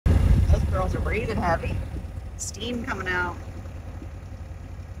Girls are breathing heavy. Steam coming out.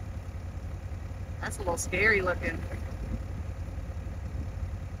 That's a little scary looking.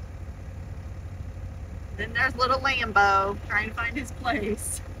 Then there's little Lambeau trying to find his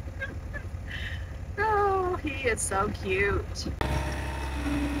place. Oh, he is so cute.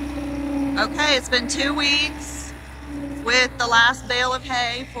 Okay, it's been 2 weeks with the last bale of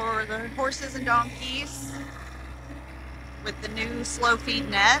hay for the horses and donkeys with the new slow feed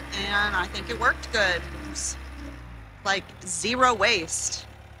net, and I think it worked good. There's like zero waste.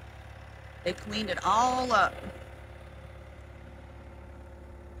 They cleaned it all up.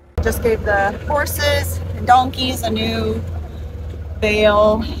 Just gave the horses and donkeys a new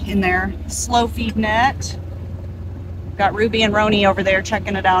bale in their slow feed net. Got Ruby and Roni over there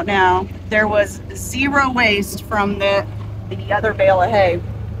checking it out now. There was zero waste from the other bale of hay,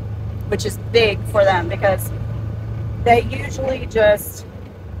 which is big for them because they usually just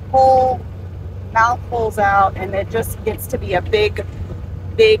pull mouthfuls out and it just gets to be a big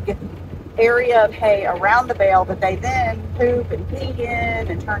area of hay around the bale that they then poop and pee in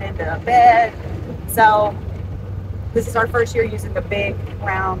and turn into a bed. So this is our first year using the big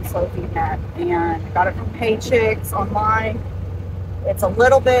round slow feed net, and got it from Hay Chicks online. It's a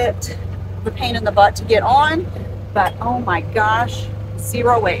little bit of a pain in the butt to get on, but oh my gosh,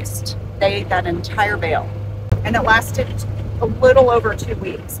 zero waste. They ate that entire bale, and it lasted a little over 2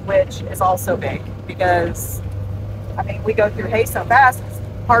 weeks, which is also big because I mean we go through hay so fast.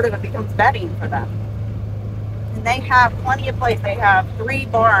 Part of it becomes bedding for them, and they have plenty of place. They have 3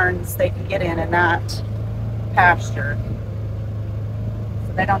 barns they can get in that pasture,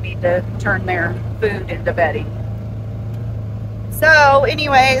 so they don't need to turn their food into bedding. So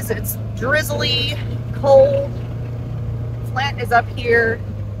anyways, it's drizzly, cold. Flint is up here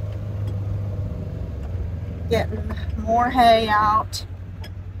getting more hay out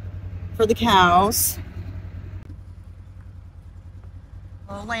for the cows.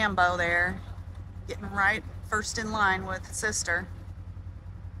 Little Lambeau there, getting right first in line with sister.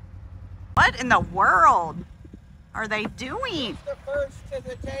 What in the world are they doing? The first to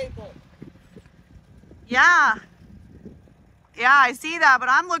the table. Yeah, I see that, but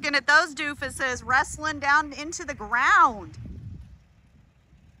I'm looking at those doofuses wrestling down into the ground.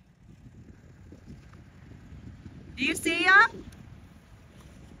 Do you see them?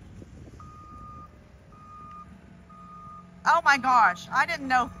 Oh my gosh, I didn't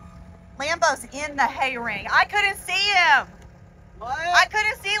know Lambeau's in the hay ring. I couldn't see him. What? I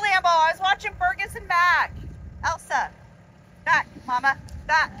couldn't see Lambeau. I was watching Ferguson back. Elsa, back, Mama,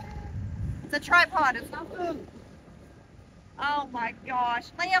 back. It's a tripod, it's not food. Oh my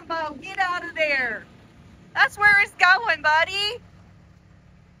gosh, Lambeau, get out of there. That's where he's going, buddy.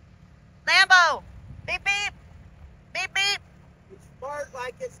 Lambeau, beep, beep, beep, beep. He's smart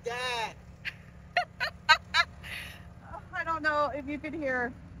like his dad. I don't know if you could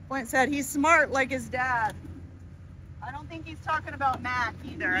hear Flint said he's smart like his dad. I don't think he's talking about Mac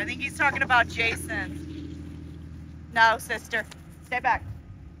either. I think he's talking about Jason. No, sister. Stay back.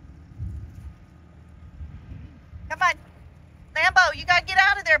 Come on. Lambeau, you gotta get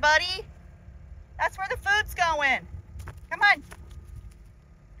out of there, buddy. That's where the food's going. Come on.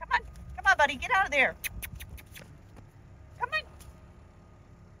 Come on. Come on, buddy. Get out of there. Come on.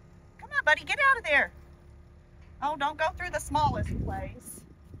 Come on, buddy. Get out of there. Oh, don't go through the smallest place.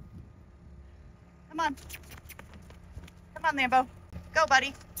 Come on. Come on, Lambeau. Go,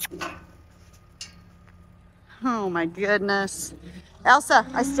 buddy. Oh, my goodness. Elsa,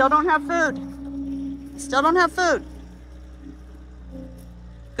 I still don't have food. Still don't have food.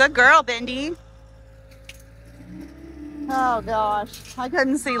 Good girl, Bendy. Oh, gosh. I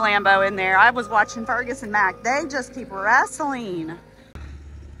couldn't see Lambeau in there. I was watching Fergus and Mac. They just keep wrestling.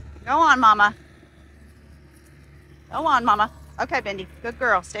 Go on, Mama. Go on, Mama. Okay, Bendy. Good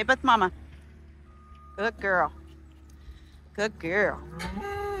girl. Stay with Mama. Good girl. Good girl.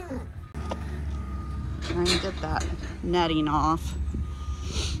 Trying to get that netting off.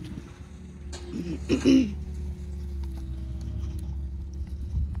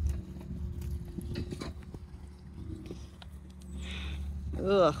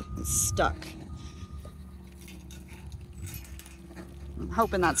 Ugh, it's stuck. I'm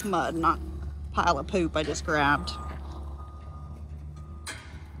hoping that's mud, not a pile of poop I just grabbed.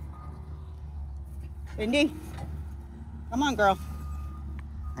 Bendy, come on, girl.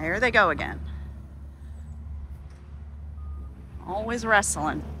 There they go again. Always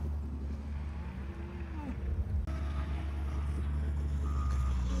wrestling.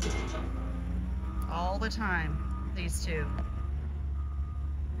 All the time, these two.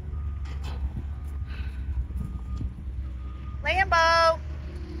 Lambeau!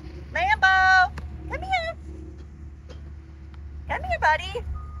 Lambeau! buddy.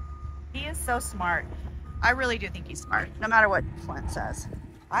 He is so smart. I really do think he's smart, no matter what Flint says.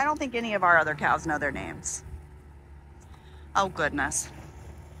 I don't think any of our other cows know their names. Oh, goodness.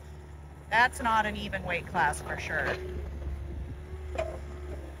 That's not an even weight class for sure.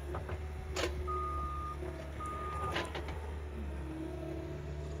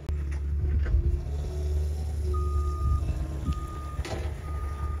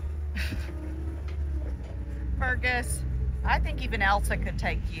 Fergus, I think even Elsa could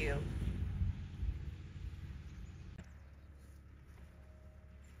take you.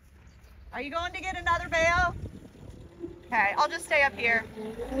 Are you going to get another bale? Okay, I'll just stay up here.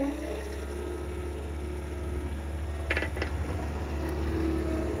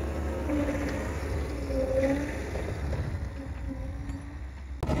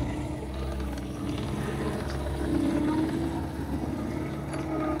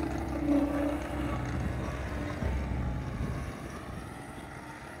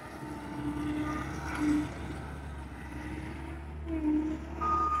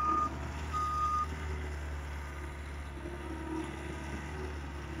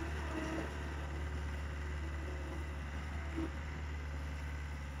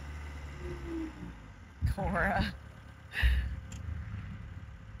 Cora.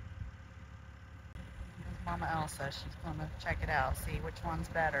 Mama Elsa, she's gonna check it out, see which one's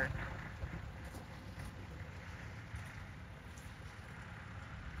better.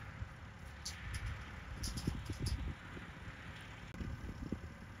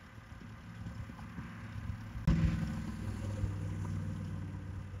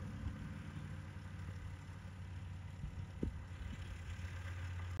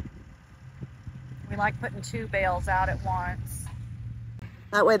 We like putting 2 bales out at once.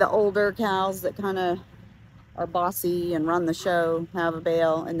 That way the older cows that kind of are bossy and run the show have a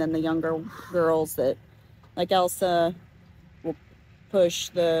bale, and then the younger girls that, like Elsa, will push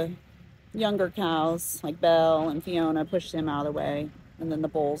the younger cows, like Belle and Fiona, push them out of the way, and then the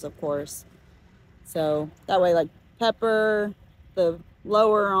bulls, of course. So that way, like Pepper, the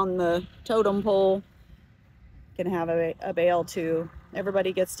lower on the totem pole, can have a bale too.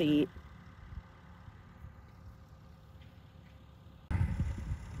 Everybody gets to eat.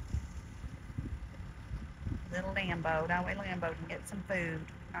 Little Lambeau, that way Lambeau can get some food,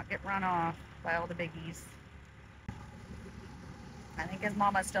 not get run off by all the biggies. I think his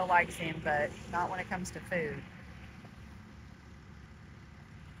mama still likes him, but not when it comes to food.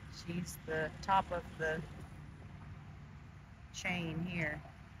 She's the top of the chain here.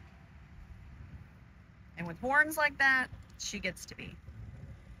 And with horns like that, she gets to be.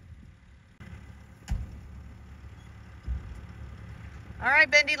 All right,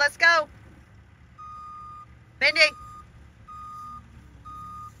 Bendy, let's go. Bendy,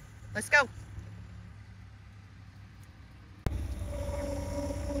 let's go.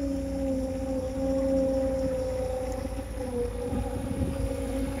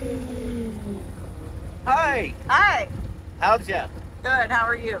 Hi, Hi. how's ya? Good, how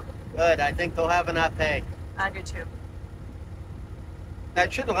are you? Good, I think they'll have enough hay. I do too.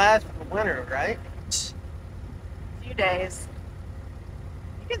 That should last for winter, right? A few days.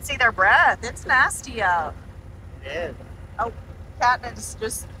 You can see their breath. It's nasty out. It is. Oh, Katniss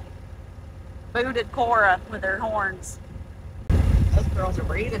just booted Cora with her horns. Those girls are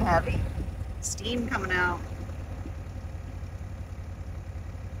breathing heavy. Steam coming out.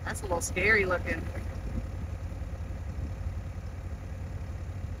 That's a little scary looking.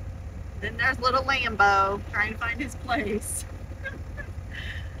 Then there's little Lambeau trying to find his place.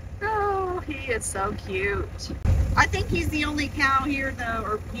 Oh, he is so cute. I think he's the only cow here, though,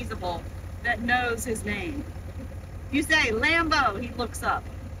 or he's a bull, that knows his name. You say Lambeau, he looks up.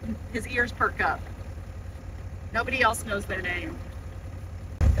 His ears perk up. Nobody else knows their name.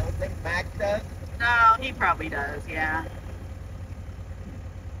 Don't think Mac does? No, he probably does, yeah.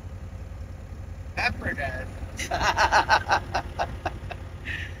 Pepper does.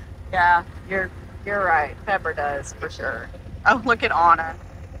 Yeah, you're right. Pepper does, for sure. Oh, look at Anna.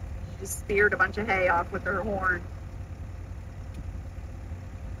 She speared a bunch of hay off with her horn.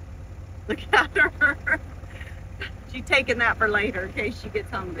 Look at her. She's taking that for later in case she gets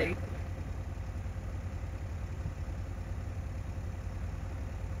hungry.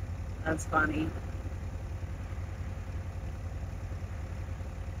 That's funny.